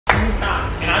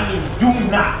mean do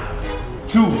not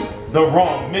choose the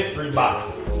wrong mystery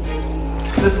box.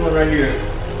 This one right here.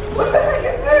 What the heck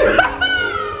is this?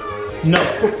 No.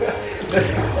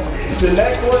 The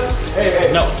next one.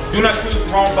 Hey. No, do not choose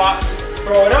the wrong box.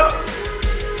 Throw it up.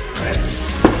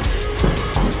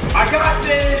 I got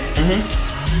this.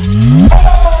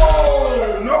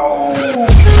 Oh no.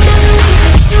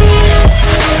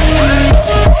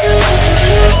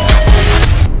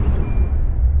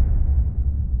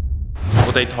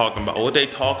 What they talking about? What they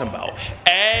talking about?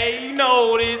 Hey, you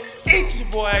know what it is? It's your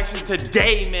boy Action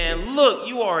today, man. Look,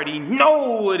 you already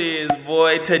know what it is,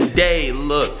 boy. Today,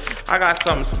 look, I got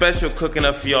something special cooking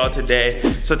up for y'all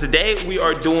today. So today we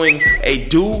are doing a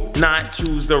do not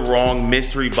choose the wrong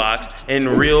mystery box in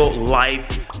real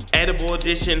life. Edible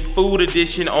edition, food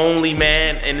edition only,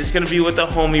 man. And it's gonna be with the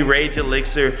homie Rage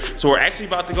Elixir. So we're actually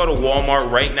about to go to Walmart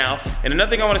right now. And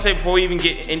another thing I wanna say before we even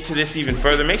get into this even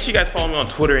further, make sure you guys follow me on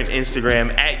Twitter and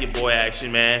Instagram at your boy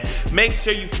Action, man. Make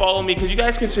sure you follow me because you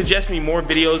guys can suggest me more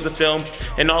videos to film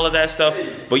and all of that stuff.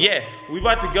 But yeah, we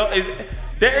about to go.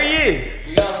 There he is.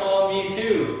 You gotta follow me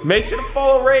too. Make sure to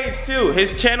follow Rage too.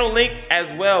 His channel link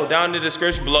as well down in the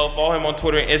description below. Follow him on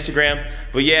Twitter and Instagram.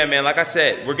 But yeah, man, like I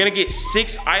said, we're gonna get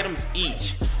 6 items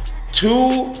each.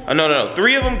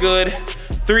 3 of them good,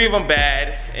 3 of them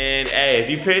bad. And hey, if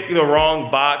you pick the wrong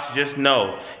box, just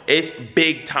know it's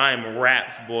big time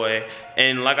wraps, boy.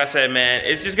 And like I said, man,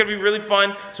 it's just gonna be really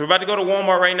fun. So we're about to go to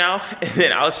Walmart right now, and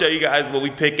then I'll show you guys what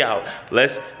we pick out.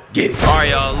 Let's get it. All right,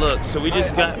 y'all, look, so we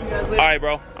just got, all right,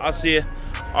 bro, I'll see you.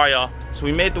 All right, y'all, so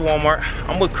we made it to Walmart.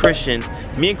 I'm with Christian.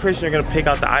 Me and Christian are gonna pick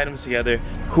out the items together.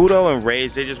 Kudo and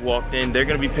Rage, they just walked in. They're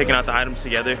gonna be picking out the items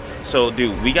together. So,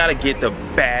 dude, we gotta get the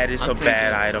baddest of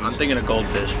bad items. I'm thinking a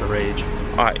goldfish for Rage.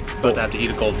 All right. But I have to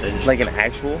eat a goldfish. Like an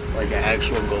actual? Like an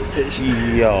actual goldfish.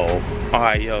 Yo. All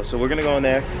right, yo, so we're gonna go in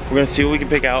there. We're gonna see what we can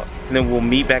pick out, and then we'll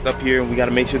meet back up here, and we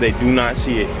gotta make sure they do not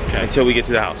see it until we get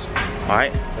to the house. All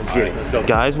right, let's get it. Let's go.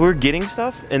 Guys, we're getting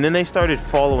stuff, and then they started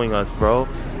following us, bro.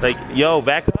 Like, yo,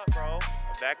 back up, bro.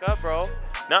 Back up, bro.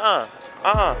 Nuh-uh.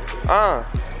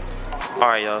 All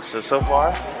right, y'all, so far,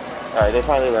 all right, they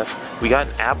finally left. We got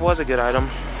an apple as a good item,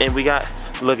 and we got,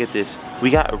 look at this, we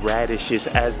got radishes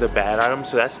as the bad item,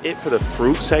 so that's it for the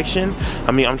fruit section.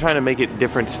 I mean, I'm trying to make it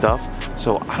different stuff,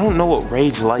 so I don't know what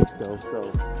Rage likes, though,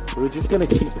 so we're just gonna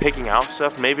keep picking out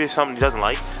stuff. Maybe it's something he doesn't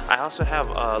like. I also have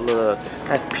a little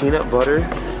peanut butter.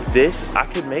 This, I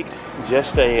could make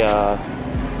just a,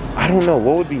 I don't know,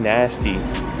 what would be nasty?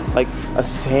 Like a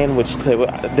sandwich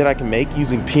that I can make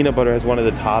using peanut butter as one of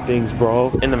the toppings, bro.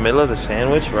 In the middle of the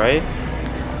sandwich, right?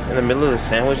 In the middle of the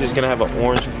sandwich is gonna have an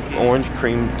orange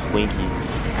cream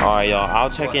Twinkie. All right, y'all, I'll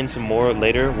check in some more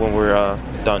later when we're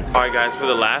done. All right, guys, for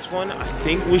the last one, I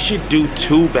think we should do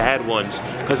 2 bad ones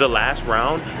because the last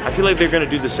round, I feel like they're gonna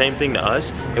do the same thing to us.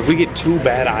 If we get 2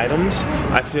 bad items,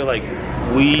 I feel like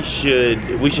we should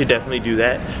definitely do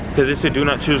that because it's a do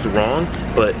not choose the wrong,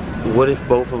 but what if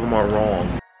both of them are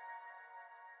wrong?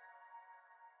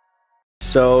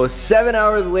 So 7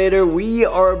 hours later, we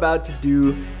are about to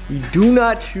do the do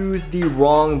not choose the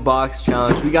wrong box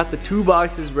challenge. We got the 2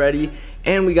 boxes ready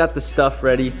and we got the stuff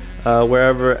ready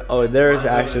wherever. Oh, there's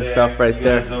actually stuff right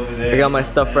there. I got my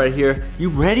stuff right here. You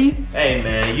ready? Hey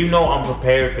man, you know I'm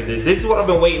prepared for this. This is what I've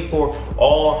been waiting for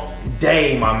all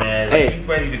day, my man. Hey, you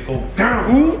ready to go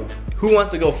down? Who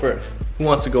wants to go first? Who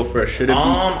wants to go first? Should it be?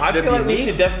 I feel like we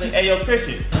should definitely. Hey, yo,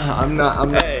 Christian. I'm not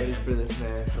ready for this,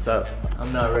 man. What's up?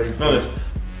 I'm not ready for this.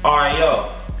 All right, yo.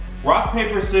 Rock,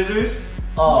 paper, scissors.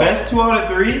 Best 2 out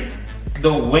of 3.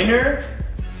 The winner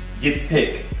gets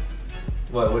picked.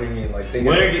 What do you mean? Like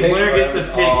winner gets to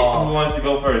pick who wants to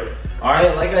go first. All right.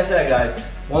 Hey, like I said, guys,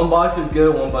 1 box is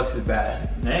good, 1 box is bad.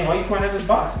 Dang, why you pointing at this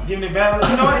box? Give me bad.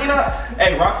 You know what?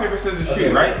 Hey, rock, paper, scissors,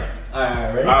 shoot, right? All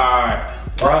right, ready? All right.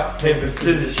 Rock, paper,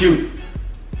 scissors, shoot.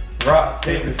 Rock,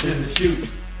 paper, scissors, shoot.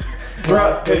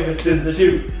 Rock, paper, scissors,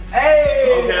 shoot.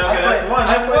 Hey! Okay, that's one.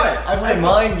 I play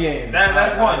mind games.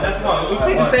 That's one. We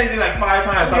did the same thing like 5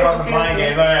 times. Talk about some mind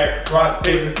games. All right. Rock,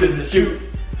 paper, scissors, shoot.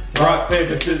 Rock,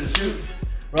 paper, scissors, shoot.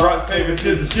 Rock, paper,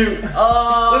 scissors, shoot. Let's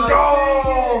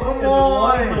go! Come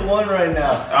on! It's 1-1 right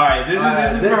now. All right, this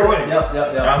is for winning. Yep.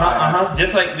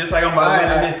 Just like I'm about to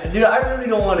win this. Dude, I really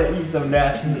don't want to eat some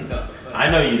nasty stuff. I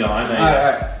know you don't. All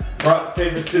right. Rock,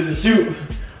 paper, scissors, shoot.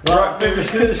 Rock, paper,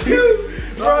 scissors, shoot.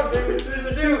 Rock, paper,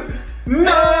 scissors, shoot.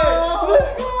 No!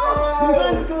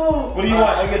 Let's go! What do you want?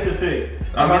 I get to pick.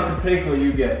 I get to pick what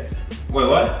you get. Wait,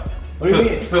 what? What do you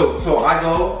mean? So I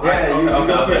go. Yeah, you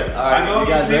go first. All right, I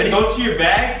go. You go to your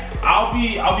bag. I'll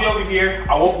be over here.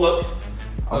 I won't look.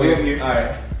 I'll be over here. All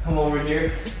right. Come over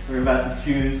here. We're about to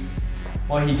choose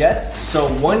what he gets.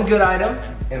 So 1 good item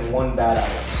and 1 bad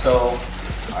item. So,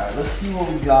 all right, let's see what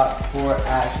we got for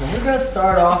action. We're gonna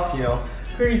start off, you know,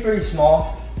 pretty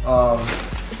small. All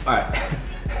right.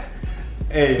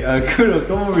 Hey, Kudo,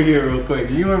 come over here real quick.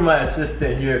 You were my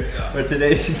assistant here for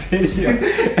today's video.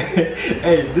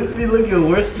 Hey, this be looking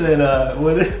worse than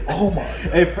what? Oh my!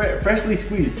 Hey, freshly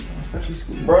squeezed. Freshly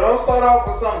squeezed. Bro, don't start off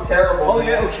with something terrible. Oh man.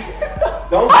 yeah. Okay.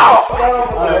 Don't start off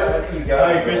with the worst you got.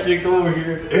 All right, Christian, come over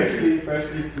here.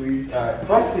 Freshly squeezed. All right.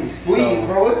 Freshly squeezed,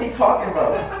 bro. What's he talking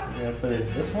about? I'm gonna put it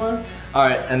in this one. All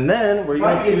right, and then we're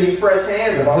gonna get these fresh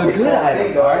hands. The good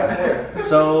item. All right.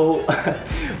 So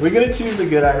we're gonna choose the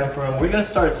good item for him. We're gonna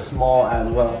start small as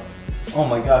well. Oh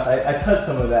my gosh, I touched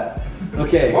some of that.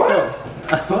 Okay, what?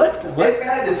 So what? It's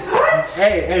bad to touch?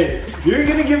 Hey, you're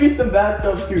gonna give me some bad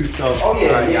stuff too. So. Oh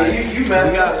yeah, right, yeah. guys. You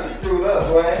messed up. You screwed up,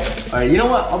 boy. All right, you know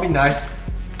what? I'll be nice.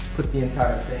 Put the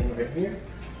entire thing right here.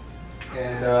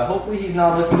 And hopefully he's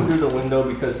not looking through the window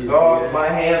because he's. Oh, my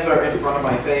hands are in front of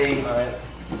my face. All right.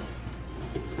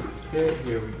 Okay,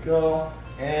 here we go.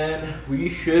 And we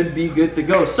should be good to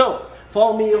go. So,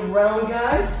 follow me around,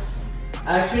 guys.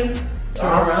 Action.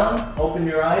 Turn around. Open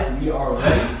your eyes. We are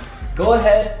ready. Go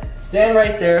ahead. Stand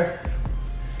right there.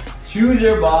 Choose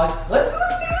your box. Let's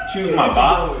Choose my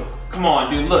box. Come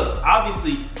on, dude. Look,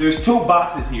 obviously, there's 2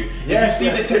 boxes here. Yes, if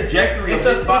you see the trajectory of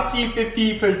this box, it's a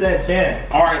 50%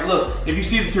 chance. all right, look. If you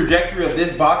see the trajectory of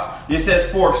this box, it says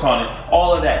forks on it.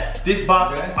 All of that. This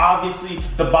box, Okay. obviously,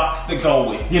 the box to go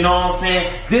with. You know what I'm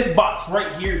saying? This box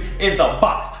right here is the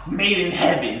box made in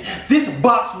heaven. This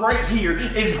box right here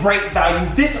is great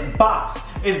value. This box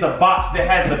is the box that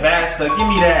has the bad stuff. Give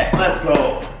me that. Let's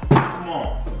go. Come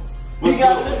on. We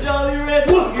got the Jolly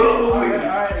Rancher. Let's go. All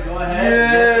right, go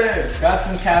ahead. Yeah. Got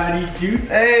some cavity juice.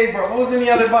 Hey, bro, what was in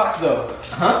the other box though?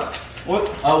 Huh? What?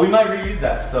 We might reuse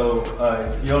that, so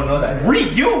you don't know that.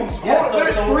 Reuse? Yeah, Oh,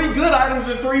 there's 3 good items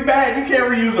and 3 bad. You can't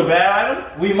reuse a bad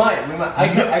item. We might.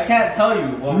 I can't tell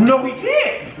you. Well, No, we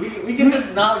can't. we can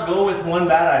just not go with 1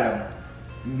 bad item.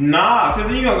 Nah,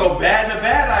 because then you're going to go bad in a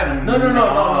bad item.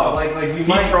 No. Like we Keep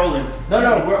might. trolling.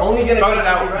 No. We're only gonna Throw go it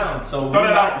out. 3 rounds, so Throw we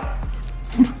it might- out.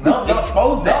 No.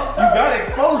 Expose that. No. You got to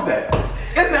expose that.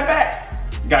 Isn't that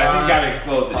bad? Guys, you got to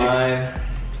expose it. Fine.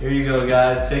 Here you go,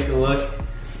 guys. Take a look.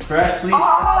 Freshly.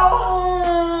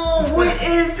 Oh, what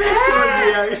is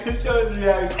that? Show his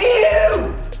reaction.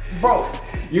 Ew. Bro,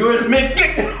 You were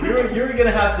McDick. you were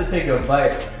gonna have to take a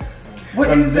bite. What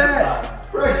from is this that? side.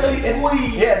 Freshly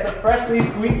squeezed. Yeah, it's a freshly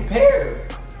squeezed pear.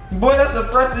 Boy, that's a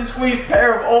freshly squeezed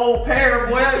pair of old pear,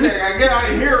 boy. I get out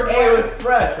of here, Hey, it boy. was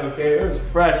fresh, okay? It was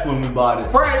fresh when we bought it.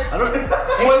 Fresh. I don't. Boy,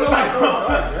 it look like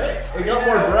It got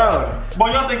more brown.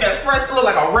 Boy, y'all think that's fresh? It look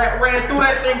like a rat ran through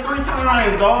that thing 3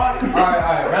 times, dog. All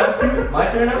right, round 2. My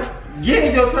turn now. Yeah,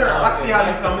 it's your turn. I see how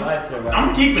you coming. My turn, right.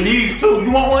 I'm keeping these too.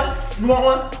 You want one? You want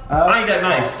one? I ain't that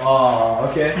nice. Oh,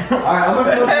 okay. All right, I'm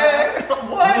gonna close my eyes. I'm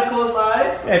gonna What? close my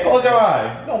eyes. Hey, close your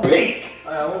eye. Don't peek.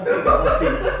 All right, I won't peek. I won't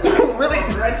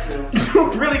peek. You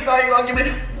really thought you were gonna give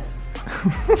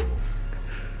me?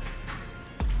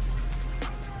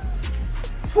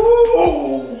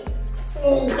 Ooh.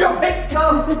 Ooh. Yo, make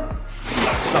some.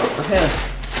 Stuff for him.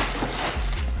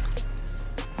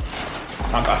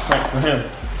 I got something for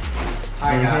him. All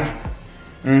right, guys.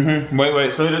 Mm-hmm.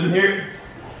 Wait, so he doesn't hear it?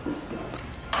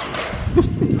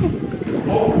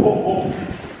 Oh.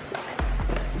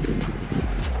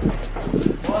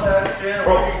 What the shit?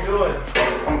 What are you doing?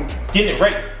 I'm getting it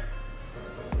right.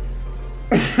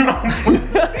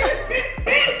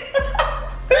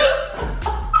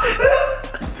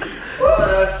 What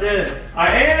the shit? I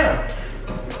am.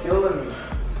 Killing me.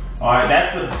 All right,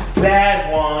 that's a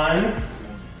bad one.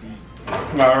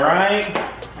 All right.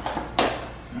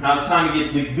 Now it's time to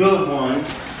get the good one.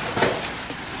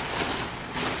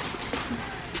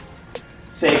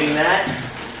 Saving that.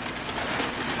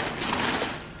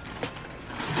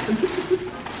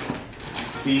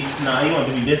 See, nah, you want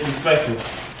to be disrespectful.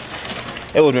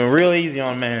 It would have been real easy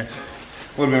on mans.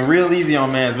 Would have been real easy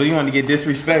on mans, but you want to get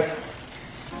disrespectful.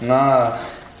 Nah.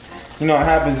 You know what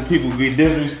happens if people get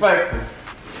disrespectful.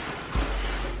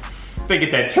 They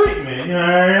get that treatment, you know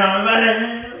what I'm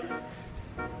saying?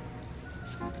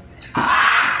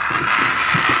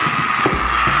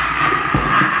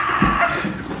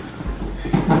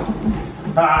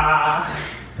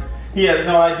 He has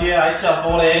no idea. I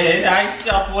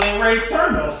shuffled and Ray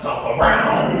turned himself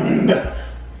around.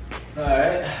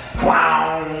 Alright.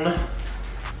 Clown.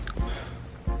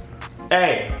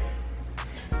 Hey,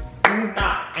 do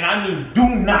not, and I mean do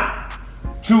not,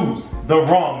 choose the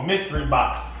wrong mystery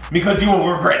box because you will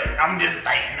regret it. I'm just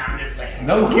saying.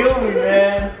 Don't kill me,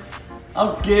 man.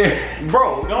 I'm scared.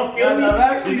 Bro, don't kill me. I'm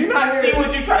actually Did you not see scared.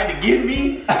 what you tried to give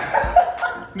me?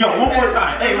 Yo, one more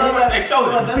time. Hey, one more. Hey, show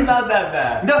That's it. not that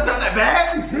bad. That's not that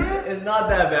bad. It's not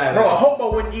that bad. Bro, I hope I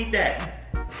wouldn't eat that.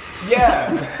 Yeah.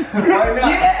 Why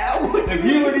not? Yeah. If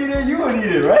you would eat it, you would eat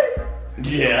it, right?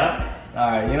 Yeah.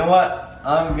 Alright, you know what?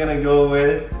 I'm gonna go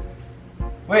with.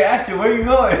 Wait, actually, where are you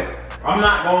going? I'm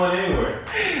not going anywhere.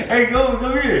 Hey, come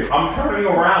here. I'm turning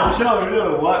around.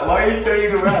 Show. Why are you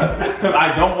turning around? Because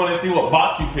I don't want to see what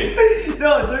box you pick.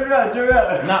 No, turn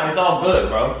around. Nah, it's all good,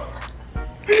 bro.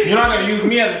 You're not gonna use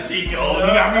me as a cheat code. You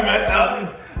got me messed up.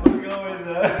 I'm going with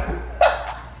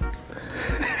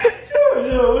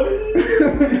Joe, what is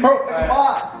it? Bro, pick a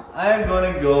box. I am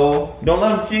gonna go Don't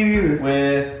let him cheat either.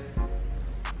 with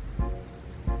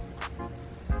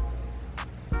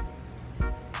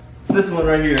this one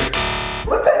right here.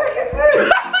 What the heck is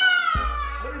this?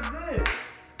 What is this?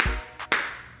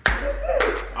 What is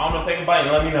this? I don't know, take a bite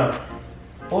and let me know.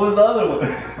 What was the other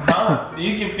one? Huh?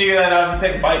 You can figure that out and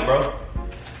take a bite, bro.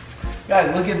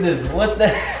 Guys, look at this. What the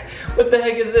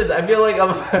heck is this? I feel like I'm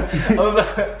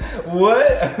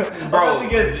what? I'm Bro, about to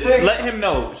get sick. let him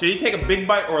know. Should he take a big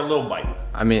bite or a little bite?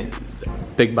 I mean,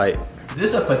 big bite. Is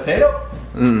this a potato?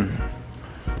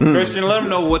 Christian, let him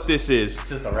know what this is. It's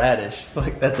just a radish.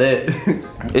 Like, that's it.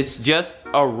 It's just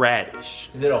a radish.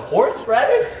 Is it a horse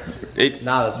radish? It's.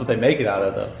 Nah, that's what they make it out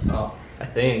of, though. Oh, I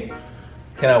think.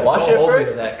 Can I wash it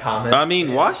first? that comment. I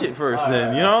mean, wash it first,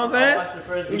 then. You know what I'm saying? Wash it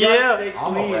first. You Yeah. gotta stay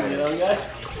clean, you know, guys?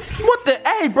 What the?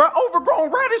 Hey, bro,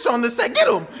 overgrown radish on the set. Get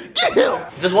him. Get him.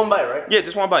 Just one bite, right? Yeah,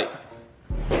 just one bite.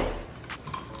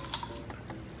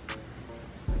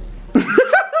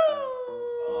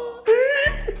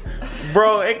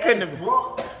 Bro, it couldn't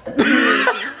have.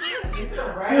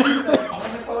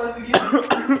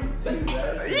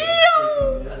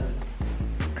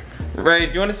 Ray,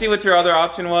 do you want to see what your other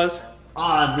option was?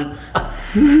 Ah,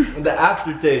 the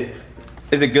aftertaste.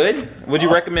 Is it good? Would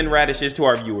you recommend radishes to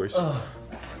our viewers?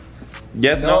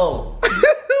 Yes, no? No.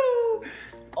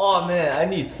 Oh man, I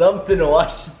need something to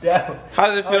wash it down. How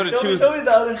does it feel to choose? Show me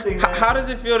the other thing, man. How does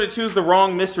it feel to choose the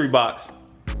wrong mystery box?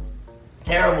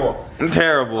 Terrible.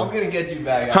 Terrible. I'm gonna get you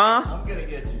back. Huh? I'm gonna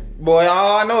get you. Boy,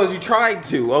 all I know is you tried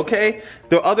to, okay?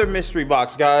 The other mystery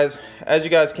box, guys, as you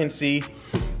guys can see,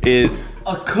 is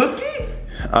A cookie?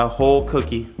 a whole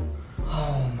cookie.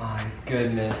 Oh my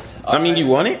goodness. I mean, you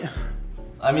want it?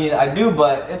 I mean, I do,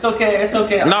 but it's okay. It's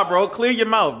okay. Nah, bro, clear your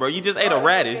mouth, bro. You just ate a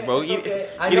radish, bro. It's Eat, okay.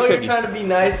 eat I a know you're cookie. trying to be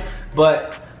nice,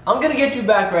 but I'm gonna get you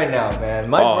back right now, man.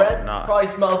 My Oh, breath nah. probably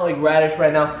smells like radish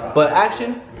right now. But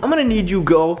action, I'm gonna need you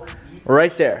go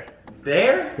right there.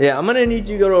 There? Yeah, I'm gonna need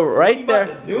you to go right What there.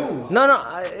 you about to do?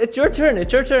 No, it's your turn.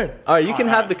 It's your turn. All right, you can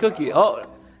have the cookie. Oh.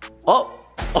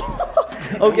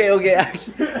 Okay,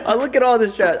 action. Look at all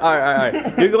this trash. All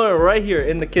right. You're going right here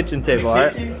in the kitchen table, all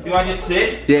right? Kitchen? Do I just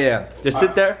sit? Yeah. Just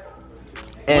sit there.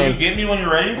 Will And you get me when you're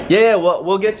ready? yeah,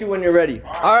 we'll get you when you're ready.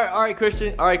 All right,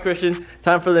 Christian. All right, Christian.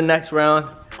 Time for the next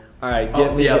round. All right,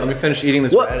 get me. Yeah, let me finish eating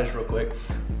this What? radish real quick.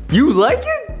 You like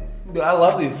it? Dude, I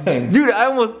love these things. Dude, I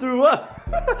almost threw up.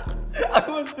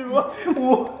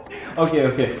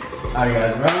 Okay. All right,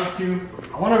 guys, round 2.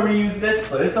 I want to reuse this,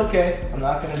 but it's okay. I'm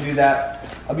not gonna do that.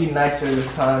 I'll be nicer this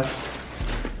time.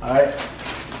 All right.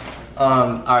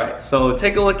 All right. So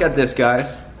take a look at this,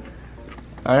 guys.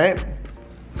 All right.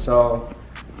 So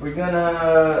we're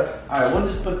gonna. All right, we'll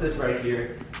just put this right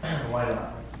here. Why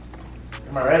not?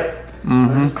 Am I right? We'll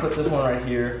just put this one right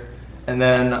here, and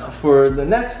then for the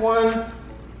next one.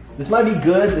 This might be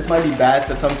good, this might be bad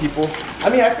to some people. I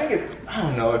mean, I think it, I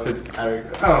don't know if it's, I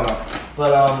don't know.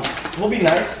 But we'll be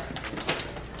nice.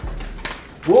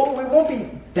 We won't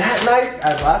be that nice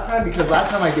as last time because last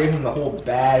time I gave him the whole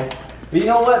bag. But you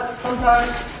know what,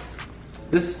 sometimes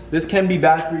this can be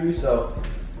bad for you, so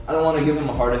I don't want to give him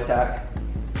a heart attack.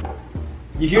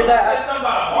 You hear that? Said something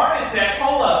about a heart attack.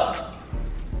 Hold up.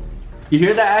 You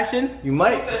hear that action? You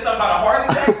might. Said something about a heart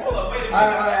attack. Hold up. Wait a minute. All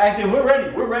right, action, we're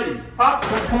ready. Huh?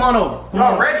 Come on over. Come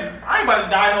Y'all on. ready? I ain't about to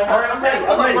die no heart I'm ready, attack.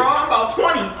 Hold I'm up, ready. bro. I'm about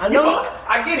 20. I know.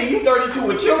 I get it. You 32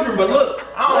 with children, but look,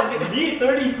 I don't get Me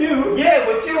 32. Yeah,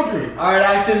 with children. All right,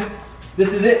 action.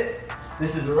 This is it.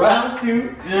 This is round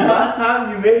 2. Last time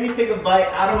you made me take a bite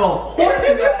out of a horse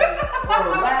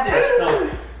or a radish.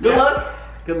 So good luck.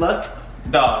 Good luck.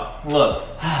 Dog,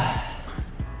 look.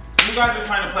 You guys are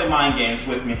trying to play mind games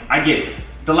with me. I get it.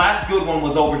 The last good one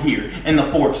was over here in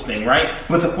the forks thing, right?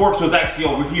 But the forks was actually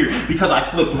over here because I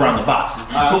flipped around the boxes.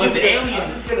 So if the I'm aliens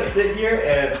just gonna sit here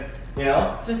and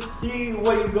just see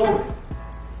what you go with.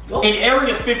 Go. in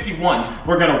Area 51,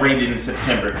 we're gonna rate it in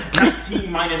September. 19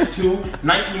 minus 2.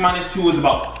 19 minus 2 is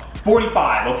about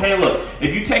 45. Okay, look.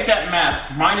 If you take that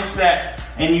math minus that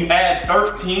and you add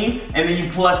 13, and then you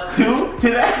plus 2 to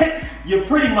that, you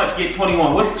pretty much get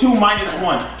 21. What's 2 minus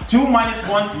 1? 2 minus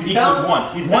 1 equals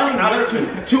 1. 1 out of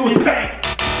 2. 2 is bang.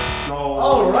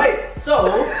 All right,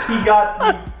 so he got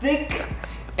the thick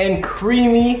and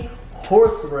creamy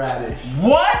horseradish.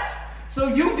 What? So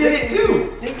you did it too?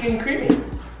 Thick and creamy.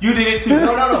 You did it too?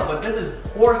 No, but this is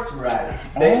horseradish.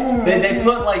 They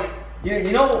put like,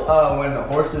 you know when the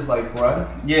horses like run?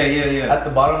 Yeah. At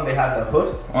the bottom they have the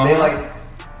hoofs. They like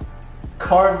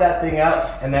carve that thing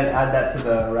out and then add that to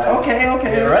the radish. Okay,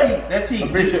 Yeah, right? That's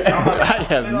heat. I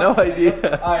have no idea.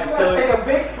 Alright, so Take a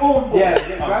big spoonful.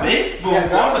 yeah, A big spoon. I'm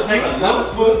gonna take a little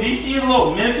spoon. Do you see a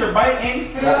little miniature bite and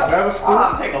spit out? Grab a spoon.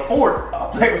 I'll take a fork.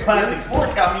 I'll take a plastic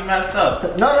fork. Got me messed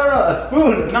up. No, a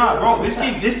spoon. Nah, bro, this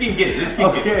can get it. This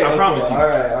can get it. I promise you.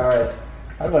 Alright.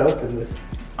 How do I open this?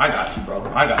 I got you, bro.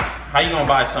 I got you. How you gonna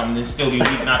buy something that's still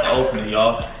unique not to open it,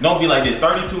 y'all? Don't be like this.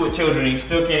 32 with children and you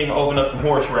still can't even open up some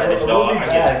horseradish, dog. I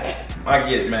get it. I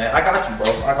get it, man. I got you, bro.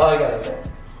 I got it.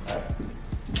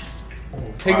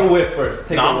 Take a whiff first.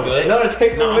 No, I'm good. No,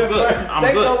 take a whiff first.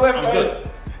 I'm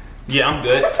good. Yeah, I'm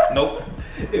good. Nope.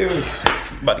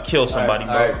 About to kill somebody,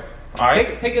 bro. All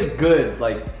right. Take a good,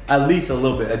 like at least a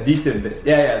little bit, a decent bit.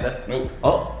 Yeah, that's. Nope.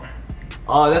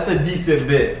 Oh, that's a decent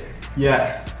bit.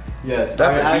 Yes.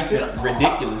 That's a decent,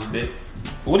 ridiculous bit.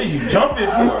 What is you jumping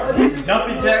for?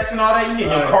 Jumping jacks and all that? You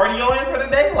getting your cardio in for the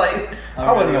day? Like,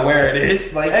 I wasn't aware of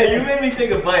this. Like, hey, you made me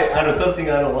take a bite out of something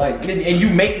I don't like. And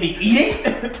you make me eat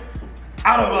it?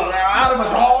 out of a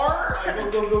jar?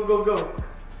 Right, go.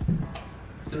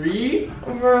 3,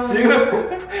 2,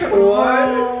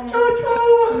 1.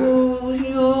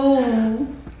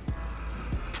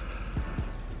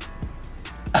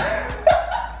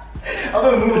 I'm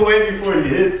gonna move away before he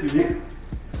hits me.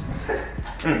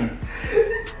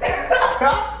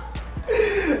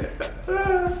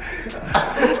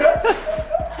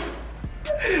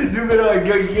 Zoom it out,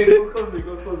 go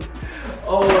closer.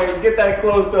 Oh my, get that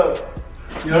close up.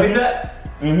 You like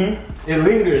that? Mm-hmm. It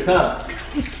lingers, huh?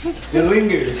 It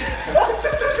lingers.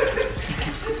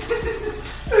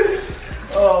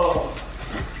 Oh.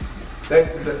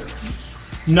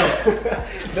 No.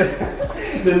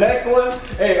 The next one,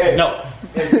 hey. No.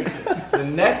 The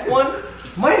next one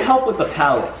might help with the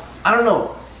palate. I don't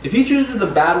know. If he chooses the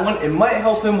bad one, it might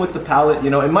help him with the palate. You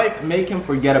know, it might make him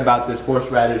forget about this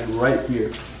horseradish right here.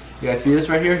 You guys see this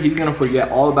right here? He's gonna forget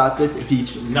all about this if he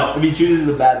chooses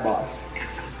the bad box.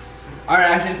 All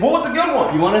right, Ashton. What was a good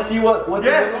one? You want to see what?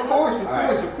 Yes,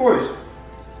 of course.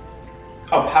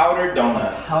 A powdered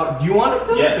donut. How do you want to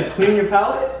to clean your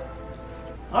palate?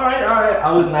 All right.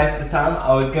 I was nice this time.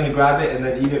 I was gonna grab it and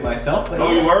then eat it myself. But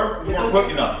Oh, you were? You weren't quick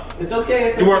enough. It's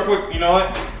okay. You weren't quick. You know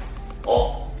what?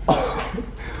 Oh.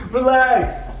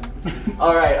 Relax.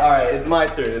 All right. It's my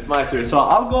turn. So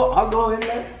I'll go in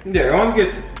there. Yeah, don't get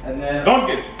it. And then. Don't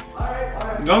get it. All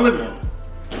right. Don't live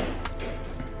in.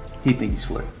 He think he's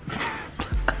slick.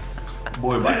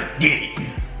 Boy, about to get it.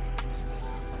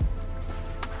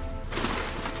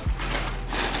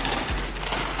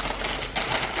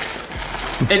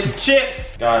 It's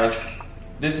chips! Guys,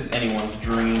 this is anyone's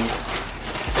dream.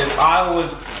 If I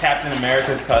was Captain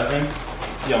America's cousin,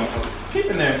 yo, keep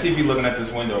in there and see if you're looking at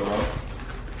this window, bro.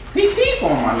 Peep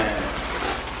on my man.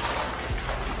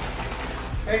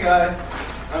 Hey guys,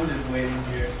 I'm just waiting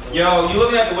here. Yo, you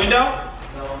looking at the window?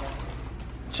 No.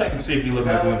 Check and see if you're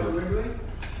looking at the window.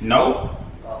 No?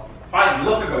 If I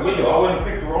look at the window, I wouldn't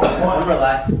pick the wrong I'm one.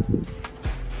 relaxed.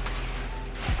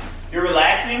 You're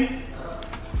relaxing?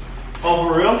 Oh,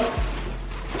 for real?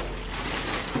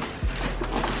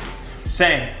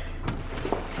 Same.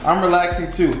 I'm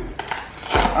relaxing too.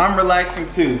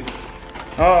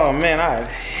 Oh man, I'd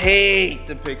hate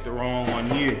to pick the wrong one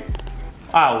here.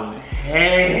 I would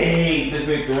hate to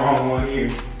pick the wrong one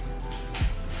here.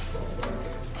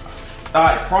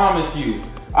 I promise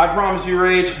you,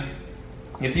 Rage,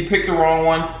 if you pick the wrong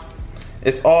one,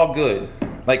 it's all good.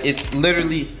 Like, it's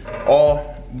literally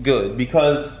all good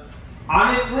because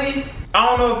honestly, I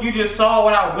don't know if you just saw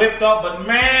what I whipped up, but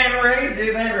man, Rage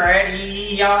isn't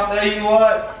ready. I'll tell you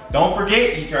what. Don't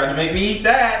forget, he tried to make me eat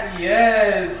that.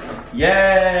 Yes.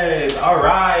 All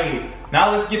right.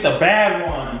 Now let's get the bad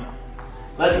one.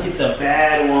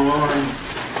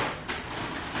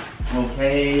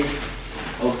 Okay.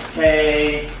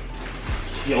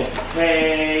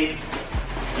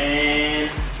 And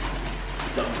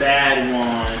the bad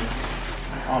one.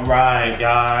 All right,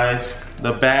 guys.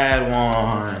 The bad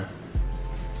one.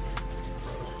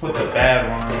 Put the bad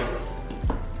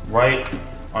one right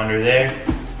under there.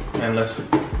 And let's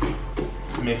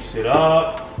mix it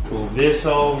up. Move this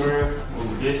over.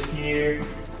 Move this here.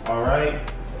 All right.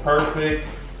 Perfect.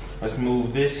 Let's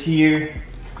move this here.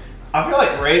 I feel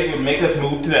like Ray would make us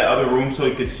move to that other room so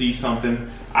he could see something.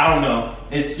 I don't know.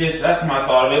 It's just, that's my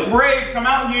thought of it. Ray, come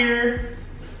out here.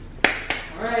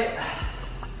 All right.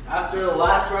 After the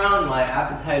last round, my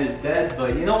appetite is dead,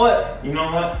 but you know what? You know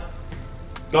what?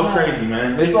 Go crazy,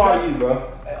 man. It's It's all you,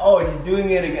 bro. Oh, he's doing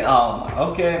it again. Oh,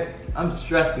 okay. I'm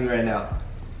stressing right now.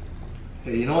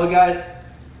 Okay, you know what, guys?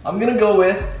 I'm gonna go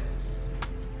with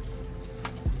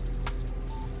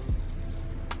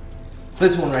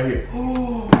this one right here.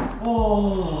 Oh.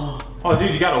 Oh,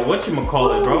 dude, you got a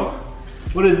whatchamacallit, bro.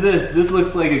 What is this? This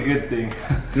looks like a good thing.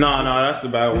 No, that's the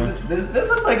bad one. This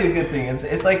looks like a good thing.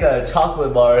 It's like a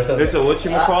chocolate bar or something. It's a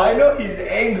whatchamacallit? I know he's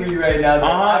angry right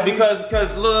now.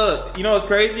 Because look, you know what's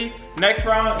crazy? Next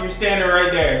round, you're standing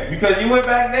right there. Because you went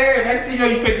back there, next thing you know,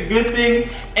 you picked a good thing.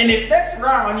 And if next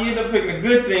round you end up picking a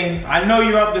good thing, I know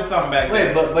you're up to something back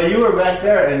there. Wait, but you were back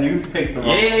there and you picked the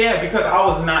wrong. Yeah, because I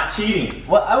was not cheating.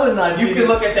 Well, I was not You cheating. can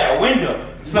look at that window.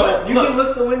 So You can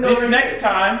look the window This right next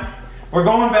time, we're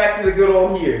going back to the good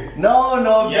old here.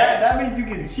 No, Yes. that means you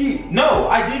can cheat. No,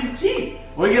 I didn't cheat.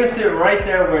 We're gonna sit right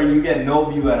there where you get no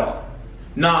view at all.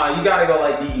 Nah, you gotta go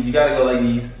like these. You gotta go like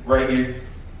these. Right here.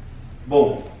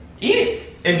 Boom. Eat it.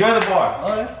 Enjoy the bar.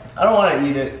 Alright. I don't wanna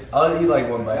eat it. I'll eat like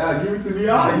one bite. Yeah, give it to me,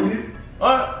 I'll eat it.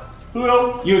 Alright.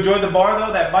 Cool. You enjoyed the bar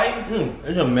though, that bite?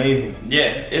 It's amazing. Yeah,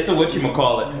 it's a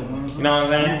whatchamacallit. You know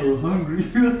what I'm saying? I'm hungry.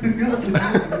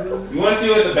 You wanna see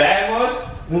what the bag was?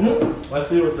 Let's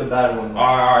see what the bad one is.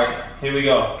 Alright, here we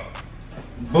go.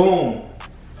 Boom.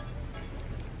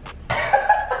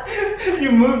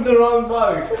 You moved the wrong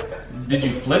box. Did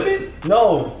you flip it?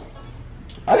 No.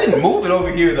 I didn't move it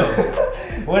over here though.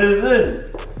 What is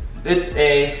this? It's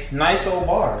a nice old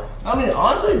bar. I mean,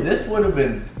 honestly, this would have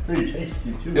been pretty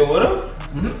tasty too. It would've?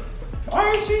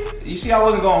 Alright, you see I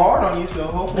wasn't going hard on you, so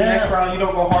hopefully Yeah. next round you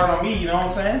don't go hard on me, you know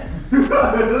what I'm saying?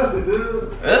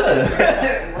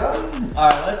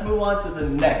 Alright, let's move on to the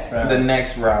next round. The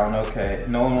next round, okay.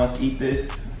 No one wants to eat this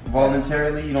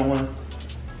voluntarily? You don't want to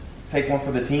take one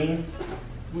for the team?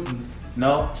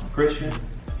 No? Christian?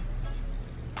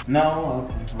 No?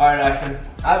 Okay. Alright, Action.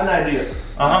 I have an idea.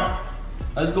 Uh-huh.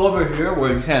 Let's go over here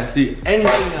where you can't see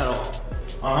anything at all.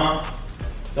 Uh-huh.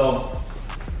 So,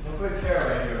 we'll put a chair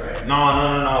right here, right?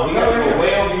 No. We gotta go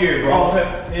way over here, bro. Oh, okay.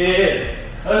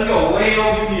 Yeah. Let's go way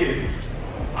over here.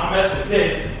 I mess with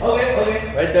this.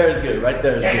 Okay. Right there is good. Right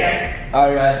there is good.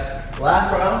 Alright, guys.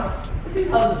 Last round. Let's see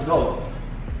how this goes.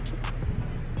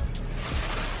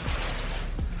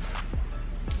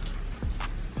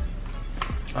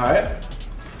 Alright.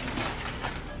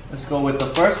 Let's go with the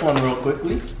first one real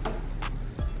quickly.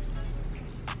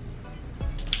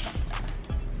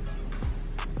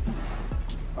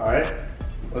 Alright.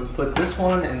 Let's put this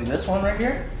one and this one right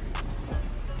here.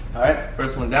 Alright,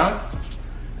 first one down.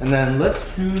 And then let's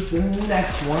choose the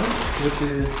next one, which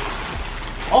is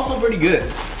also pretty good,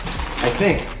 I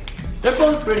think. They're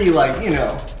both pretty, like, you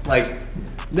know, like,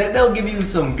 they'll give you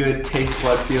some good taste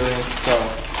bud feeling. So,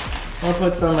 I'm gonna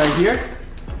put some right here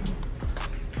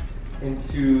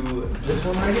into this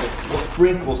one right here. We'll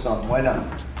sprinkle some, why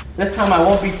not? This time I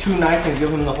won't be too nice and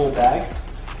give him the whole bag.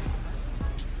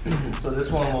 So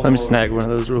this one will Let me go- snag one of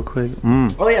those real quick.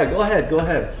 Oh yeah, go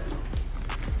ahead.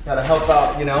 Gotta help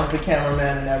out, you know, the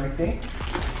cameraman and everything.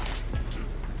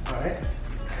 Alright.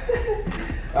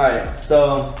 Alright,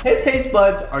 so his taste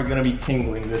buds are gonna be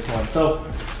tingling this one. So,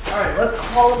 alright, let's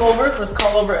call him over. Let's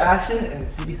call over Action and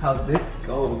see how this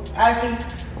goes. Action,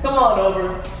 come on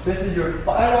over. This is your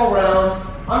final round.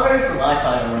 I'm ready for my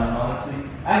final round, honestly.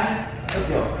 Action, let's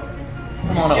go.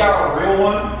 Come on You over. got a real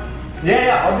one?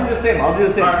 Yeah, I'll do the same.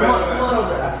 Alright, Come right. on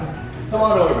over, Action. Come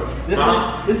on over.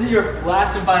 This is your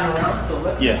last and final round, so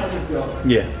let's see Yeah. how this goes.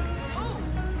 Yeah.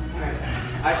 Alright.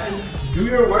 Action, do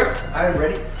your worst. I'm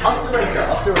ready. I'll sit right here.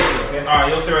 Okay? Alright,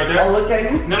 you'll sit right I'll there? look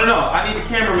at you. No. I need the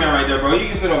cameraman right there, bro. You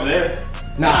can sit over there.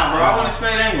 Nah, bro. I want a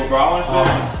straight angle, bro. I want a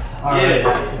straight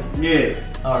angle.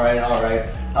 Yeah. Alright.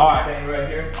 Alright. Staying right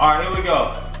here. Alright, here we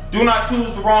go. Do not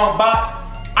choose the wrong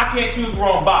box. I can't choose the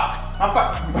wrong box.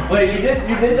 Wait, you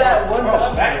did that one Bro,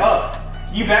 time? back up.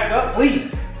 You back up,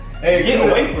 please. Hey, Get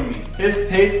away from me. His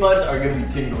taste buds are gonna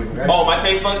be tingling, right? Oh, my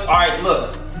taste buds? Alright,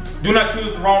 look. Do not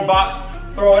choose the wrong box.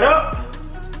 Throw it up.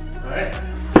 Alright.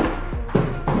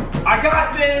 I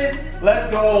got this.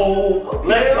 Let's go.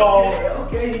 Let's go.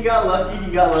 Okay, you got lucky.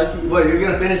 What, you're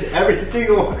gonna finish every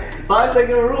single 5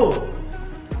 second rule.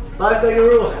 5 second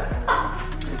rule.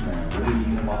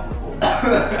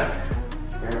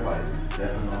 Everybody's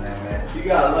stepping on that, man. You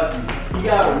got lucky. You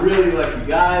got really lucky,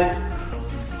 guys.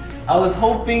 I was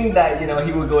hoping that, you know,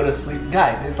 he would go to sleep.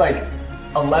 Guys, it's like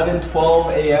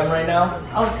 11:12 a.m. right now.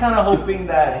 I was kind of hoping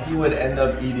that he would end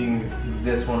up eating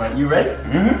this one. Right? You ready?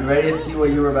 Mm-hmm. You ready to see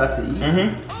what you were about to eat?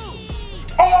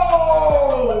 Mm-hmm.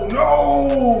 Oh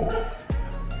no!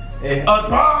 Hey, A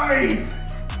spice!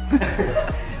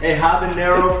 a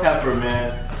habanero pepper,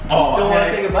 man. Oh, Still want to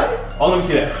hey. take a bite? Oh, let me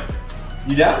see that.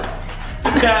 You down?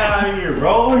 Get that out of here,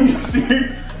 bro. You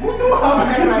serious?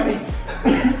 Alright, man.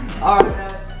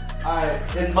 Alright,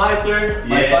 it's my turn.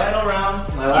 My Yeah. final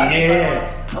round. My last Yeah.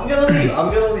 round. I'm gonna leave. I'm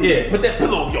gonna leave. Yeah, put that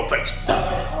pillow on your face.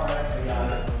 Alright, I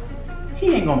got it.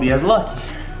 He ain't gonna be as lucky.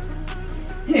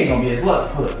 He ain't gonna be as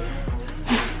lucky. Look.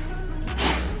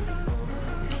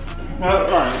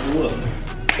 Alright, look.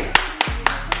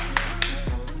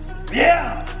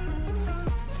 Yeah!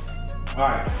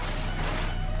 Alright.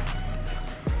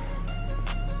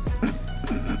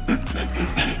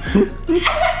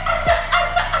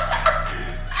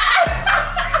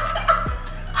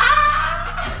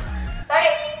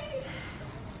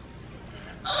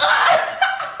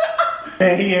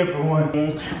 Hey, he in for one.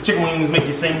 Chicken wings make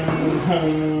you sing.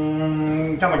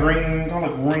 Collard greens.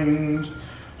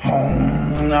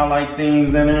 I like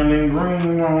things that are in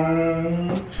green.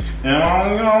 And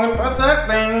I'm gonna protect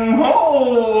things.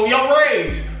 Oh, yo,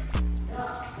 Rage.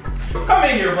 Come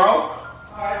in here, bro.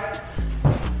 Alright.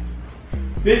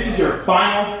 This is your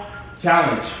final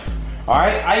challenge.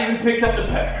 Alright, I even picked up the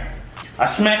pepper. I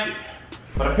smacked it,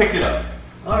 but I picked it up.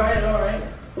 Alright, alright.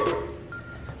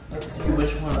 Let's see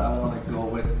which one I want to go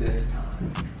with this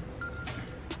time.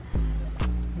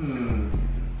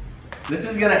 This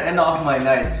is gonna end off my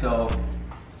night, so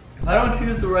if I don't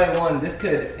choose the right one, this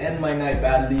could end my night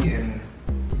badly and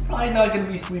probably not gonna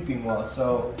be sleeping well,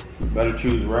 so. You better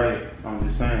choose right, I'm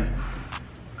just saying.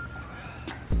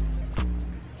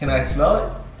 Can I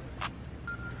smell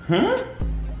it?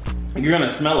 You're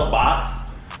gonna smell a box?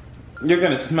 You're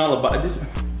gonna smell a box.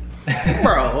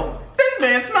 Bro, this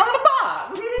man smelling a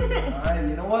box. Alright,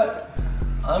 you know what?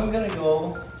 I'm gonna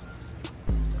go.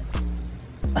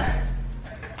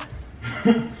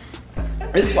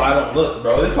 This is why I don't look,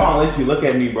 bro. This is why unless you look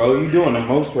at me, bro. You doing the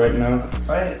most right now.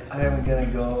 Alright, I am gonna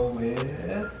go with.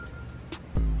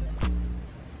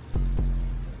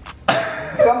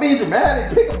 Stop being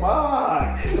dramatic. Pick a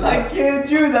box. I can't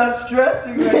do that,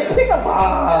 stressing right now. Pick a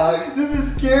box. This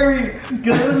is scary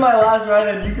because this is my last round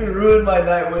and you can ruin my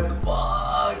night with the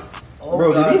box. Oh,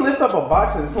 Bro, God. did he lift up a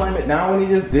box and slam it down when he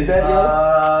just did that,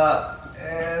 yo?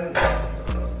 And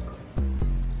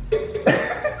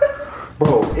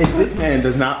Bro, if this man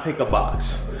does not pick a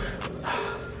box,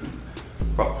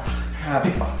 bro,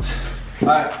 pick a box.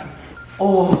 alright.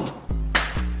 Oh.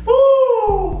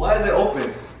 Ooh. Why is it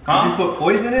open? Huh? Did you put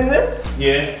poison in this?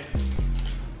 Yeah.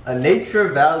 A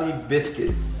Nature Valley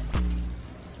biscuits.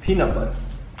 Peanut butter.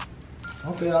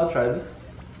 Okay, I'll try this.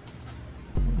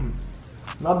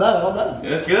 Not bad, not bad.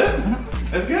 That's good.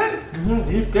 That's good.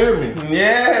 You scared me.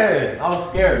 Yeah. I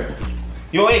was scared.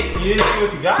 Yo, wait, you didn't see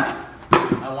what you got?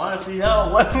 I want to see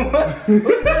now. What is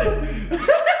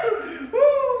this?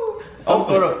 Some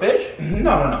sort of fish?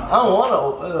 No. I don't want to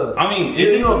open it. I mean, You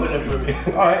is it open it for me.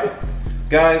 All right.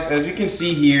 Guys, as you can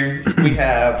see here, we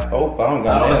have, oh, I don't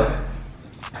got it.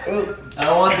 I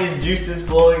don't want these juices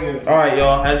flowing in. All right,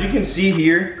 y'all, as you can see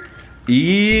here,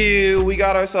 ew, we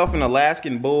got ourselves an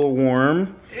Alaskan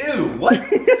bullworm. Ew, what?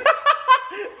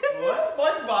 What?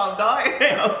 SpongeBob, dog.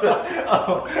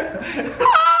 Oh.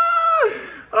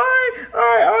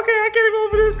 Alright, okay, I can't even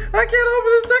open this. I can't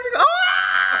open this technically.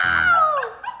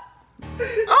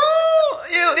 Oh!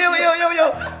 Ew.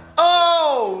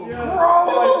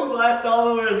 Oh, I splashed all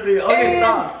over his feet. Okay,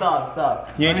 stop.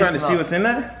 You ain't Let trying me to see smell. what's in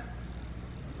there?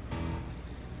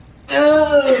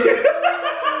 Ew.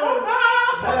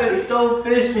 That is so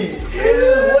fishy.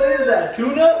 Ew, what is that?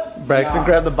 Tuna? Braxton,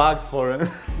 grab the box for him.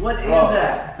 What is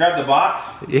that? Grab the box.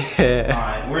 Yeah.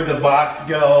 Alright, where'd the box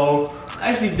go? I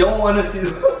actually don't want to see.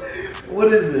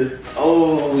 What is this?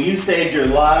 Oh, you saved your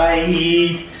life.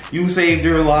 You saved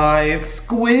your life.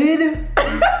 Squid?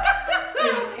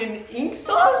 in ink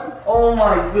sauce? Oh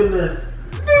my goodness.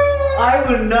 I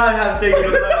would not have taken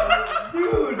it.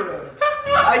 Dude.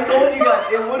 I told you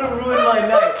guys, it would have ruined my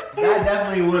night. That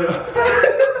definitely would have.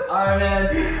 Alright, man.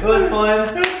 It was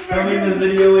fun filming this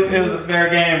video with you. It was a fair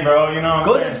game, bro. You know what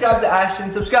Go I'm saying? subscribe to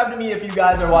Ashton. Subscribe to me if you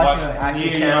guys are watching on Ashton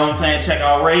You know channel. what I'm saying? Check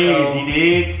out Rage, So- you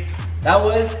dig? That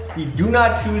was the Do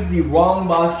Not Choose the Wrong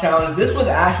Box Challenge. This was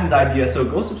Ashton's idea, so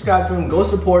go subscribe to him, go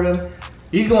support him.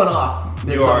 He's going off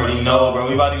this You summer, already so- know, bro.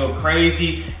 We about to go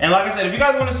crazy. And like I said, if you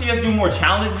guys want to see us do more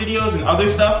challenge videos and other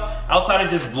stuff outside of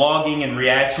just vlogging and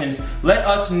reactions, let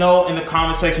us know in the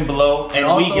comment section below. And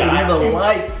Also, we got leave a you.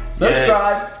 like,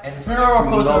 subscribe, and turn on our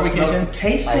post Post notification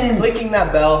by notifications. clicking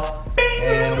that bell.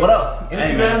 And what else?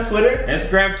 Instagram, Twitter.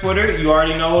 Instagram, Twitter, you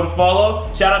already know who to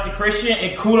follow. Shout out to Christian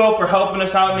and Kudo for helping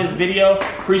us out in this video.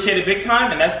 Appreciate it big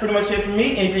time, and that's pretty much it for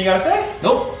me. Anything you gotta say?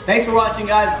 Nope. Thanks for watching,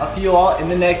 guys. I'll see you all in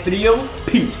the next video.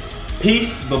 Peace.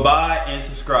 Peace, bye-bye, and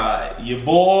subscribe. Your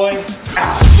boy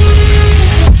out.